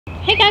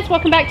Hey guys,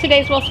 welcome back to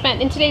Days Well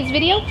Spent. In today's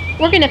video,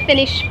 we're going to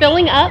finish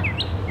filling up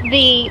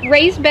the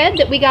raised bed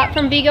that we got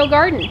from Vego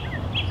Garden.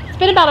 It's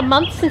been about a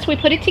month since we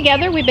put it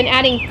together. We've been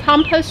adding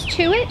compost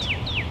to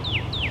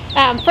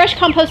it. Fresh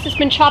compost has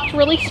been chopped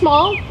really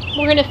small.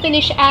 We're going to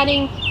finish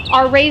adding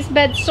our raised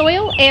bed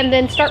soil and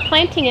then start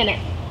planting in it.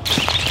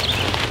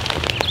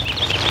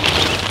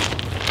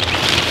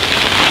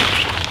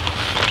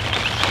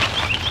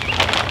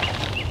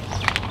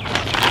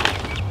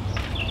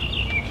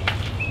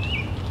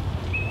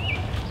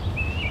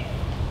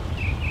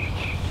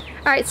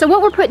 Alright, so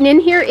what we're putting in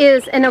here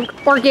is an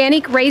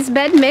organic raised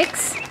bed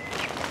mix.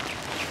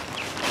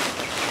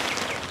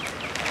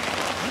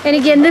 And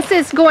again, this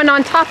is going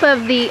on top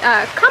of the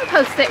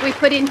compost that we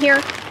put in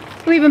here.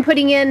 We've been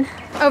putting in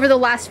over the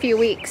last few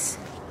weeks.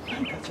 I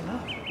think that's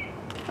enough.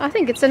 I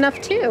think it's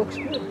enough too.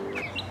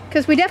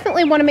 Because we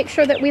definitely want to make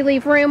sure that we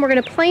leave room. We're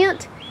going to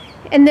plant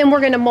and then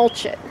we're going to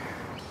mulch it.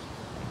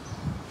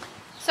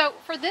 So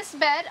for this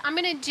bed, I'm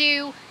going to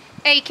do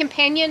a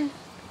companion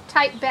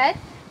type bed.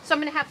 So I'm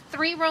going to have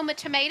 3 Roma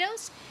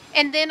tomatoes,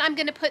 and then I'm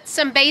going to put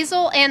some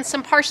basil and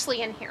some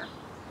parsley in here.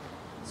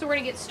 So we're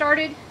going to get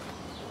started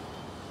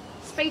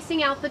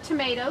spacing out the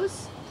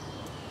tomatoes.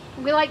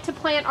 We like to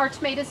plant our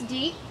tomatoes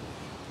deep.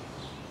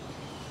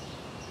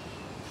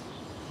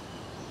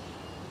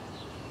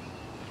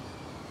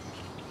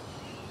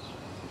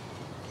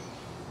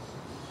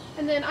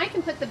 And then I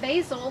can put the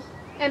basil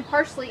and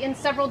parsley in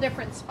several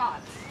different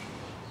spots.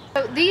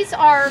 So these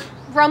are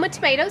Roma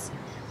tomatoes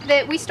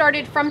that we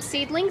started from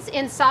seedlings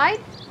inside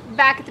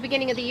back at the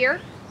beginning of the year.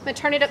 I'm going to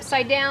turn it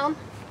upside down,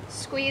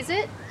 squeeze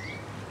it.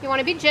 You want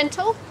to be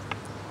gentle.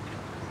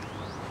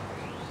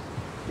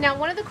 Now,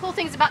 one of the cool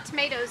things about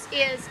tomatoes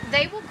is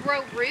they will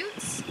grow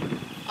roots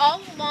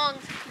all along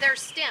their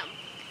stem.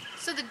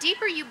 So the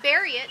deeper you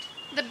bury it,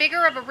 the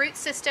bigger of a root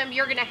system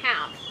you're going to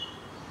have.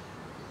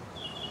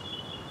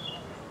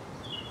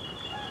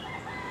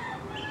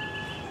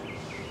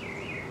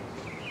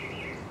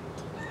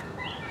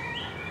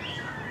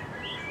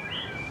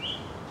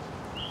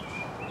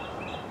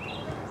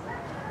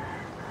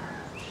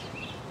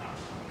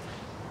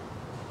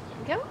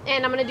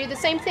 And I'm going to do the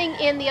same thing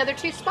in the other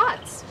 2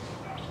 spots.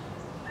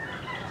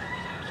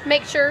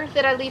 Make sure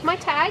that I leave my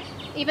tag,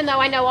 even though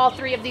I know all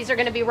 3 of these are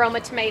going to be Roma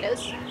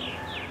tomatoes.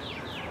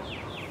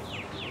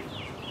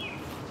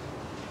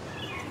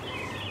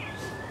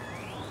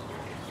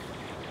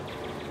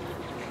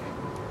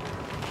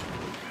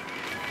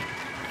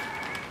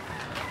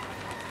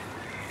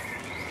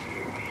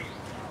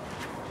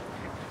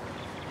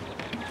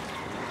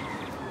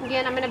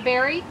 Again, I'm going to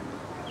bury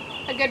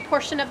a good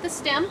portion of the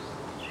stem.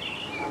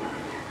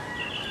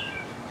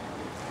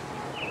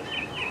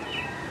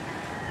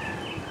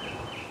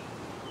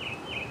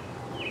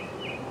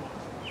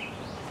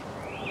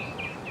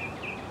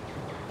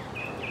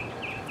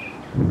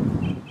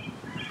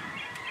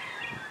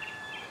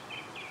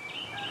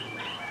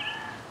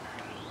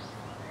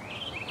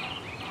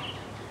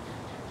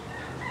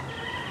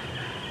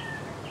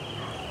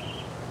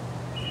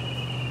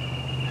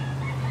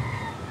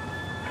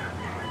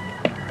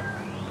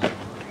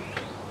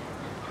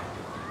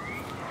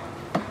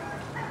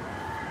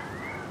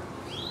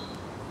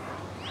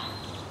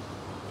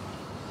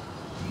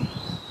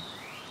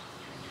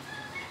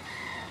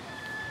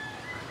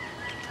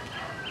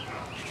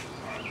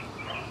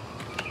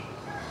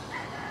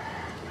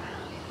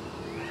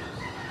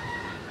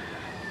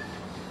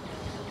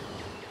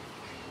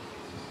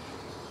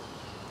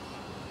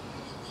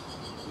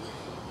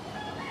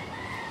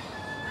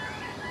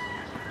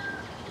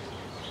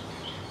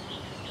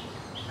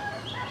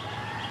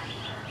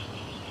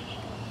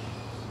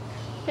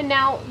 And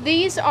now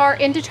these are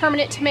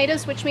indeterminate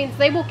tomatoes, which means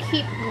they will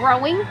keep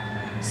growing.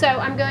 So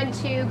I'm going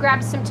to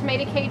grab some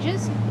tomato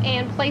cages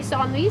and place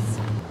on these.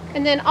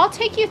 And then I'll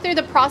take you through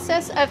the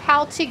process of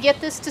how to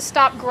get this to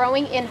stop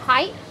growing in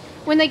height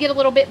when they get a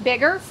little bit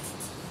bigger.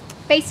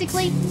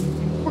 Basically,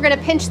 we're going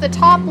to pinch the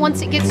top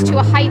once it gets to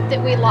a height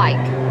that we like.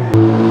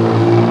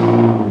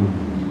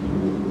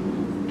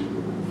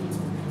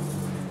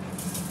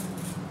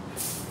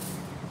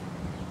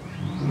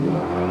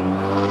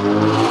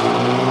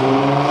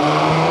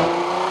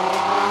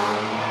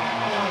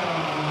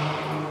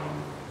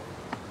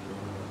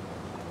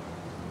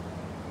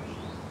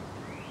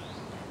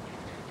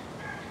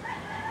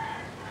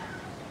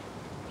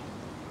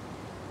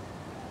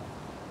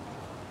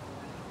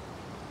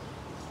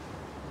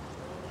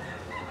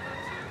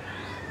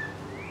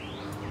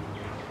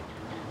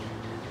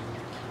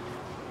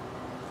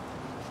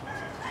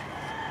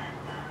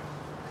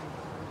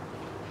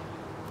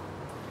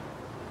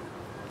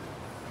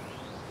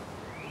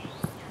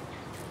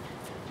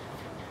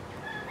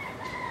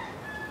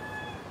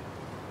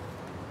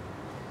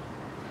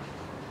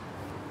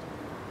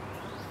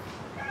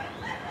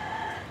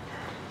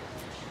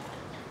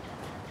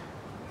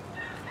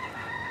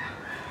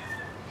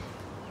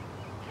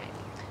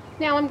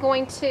 Now I'm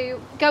going to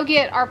go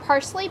get our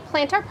parsley,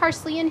 plant our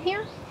parsley in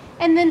here,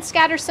 and then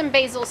scatter some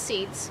basil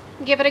seeds.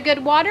 Give it a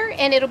good water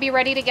and it'll be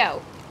ready to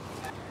go.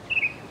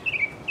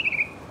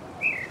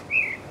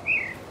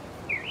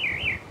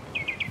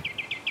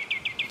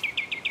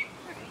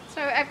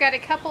 I've got a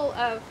couple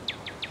of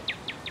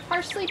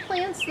parsley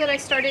plants that I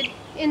started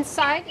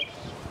inside.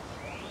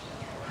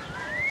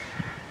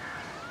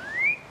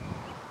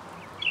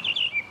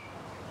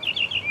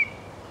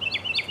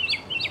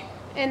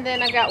 And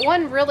then I've got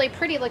one really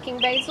pretty looking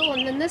basil,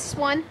 and then this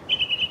one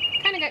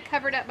kind of got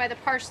covered up by the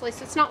parsley,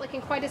 so it's not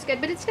looking quite as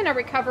good, but it's going to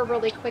recover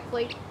really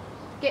quickly,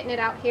 getting it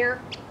out here.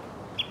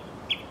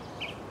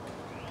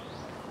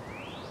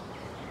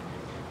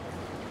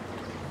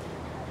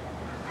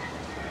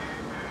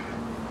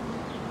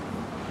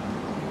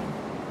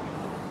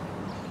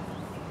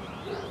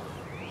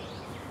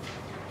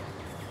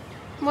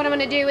 What I'm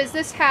going to do is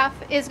this half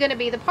is going to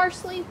be the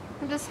parsley,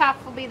 and this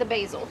half will be the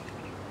basil.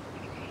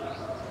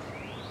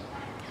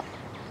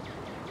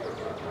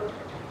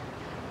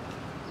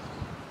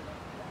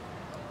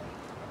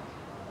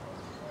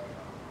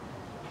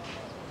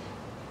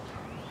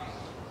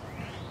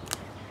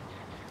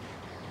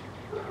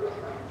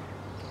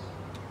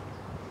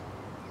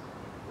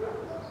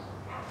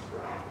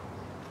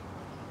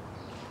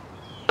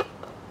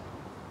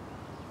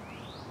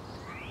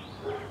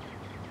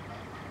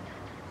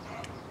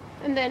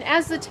 And then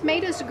as the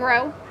tomatoes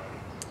grow,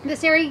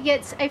 this area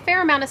gets a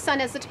fair amount of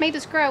sun. As the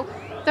tomatoes grow,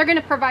 they're going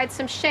to provide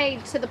some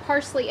shade to the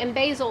parsley and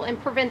basil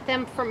and prevent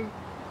them from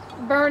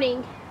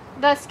burning,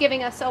 thus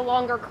giving us a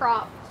longer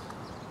crop.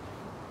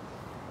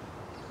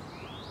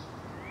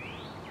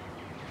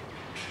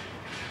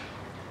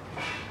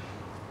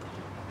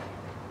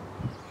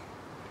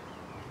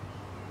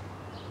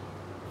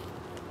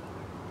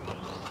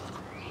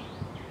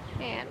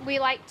 And we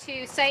like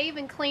to save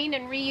and clean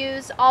and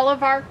reuse all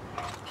of our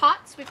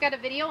pots. We've got a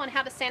video on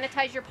how to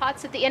sanitize your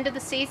pots at the end of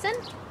the season.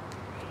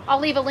 I'll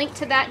leave a link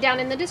to that down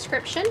in the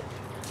description.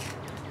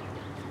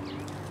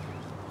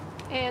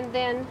 And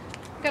then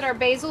got our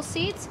basil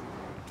seeds.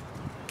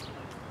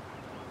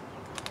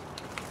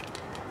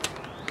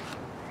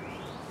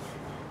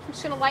 I'm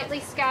just going to lightly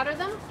scatter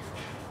them.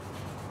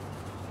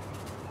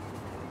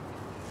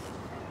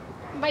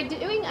 By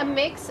doing a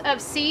mix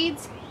of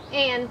seeds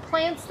and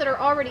plants that are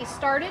already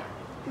started,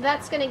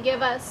 that's going to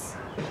give us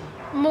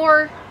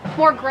more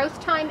growth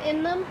time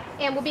in them,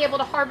 and we'll be able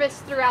to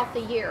harvest throughout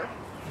the year.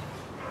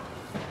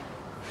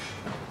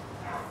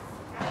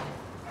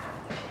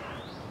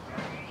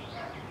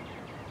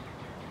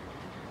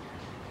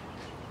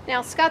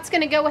 Now Scott's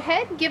going to go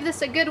ahead and give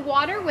this a good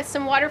water with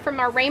some water from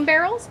our rain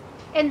barrels,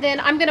 and then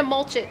I'm going to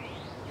mulch it.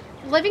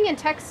 Living in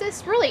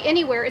Texas, really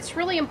anywhere, it's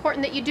really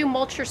important that you do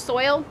mulch your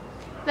soil.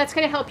 That's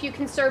going to help you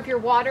conserve your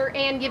water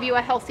and give you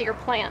a healthier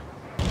plant.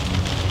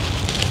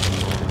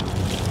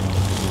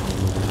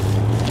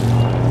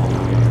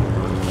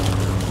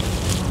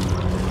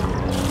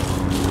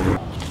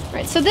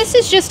 Right, so this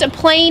is just a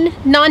plain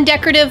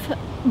non-decorative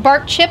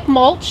bark chip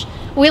mulch.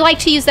 We like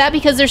to use that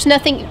because there's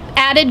nothing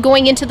added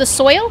going into the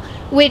soil,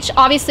 which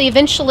obviously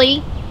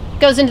eventually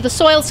goes into the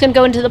soil. It's going to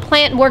go into the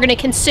plant and we're going to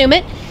consume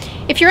it.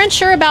 If you're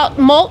unsure about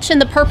mulch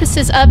and the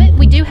purposes of it,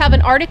 we do have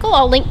an article,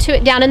 I'll link to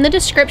it down in the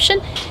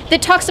description,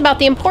 that talks about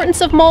the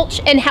importance of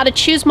mulch and how to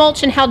choose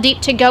mulch and how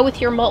deep to go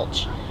with your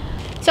mulch.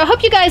 So I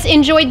hope you guys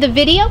enjoyed the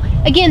video.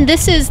 Again,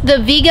 this is the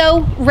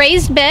Vego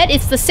raised bed.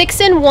 It's the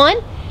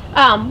 6-in-1.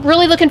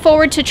 Really looking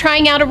forward to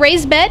trying out a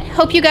raised bed.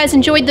 Hope you guys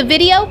enjoyed the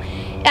video.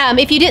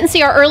 If you didn't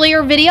see our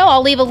earlier video,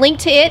 I'll leave a link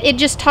to it. It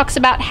just talks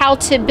about how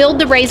to build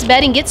the raised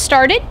bed and get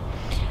started.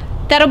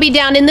 That'll be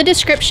down in the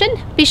description.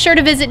 Be sure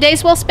to visit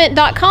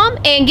dayswellspent.com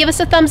and give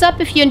us a thumbs up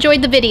if you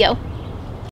enjoyed the video.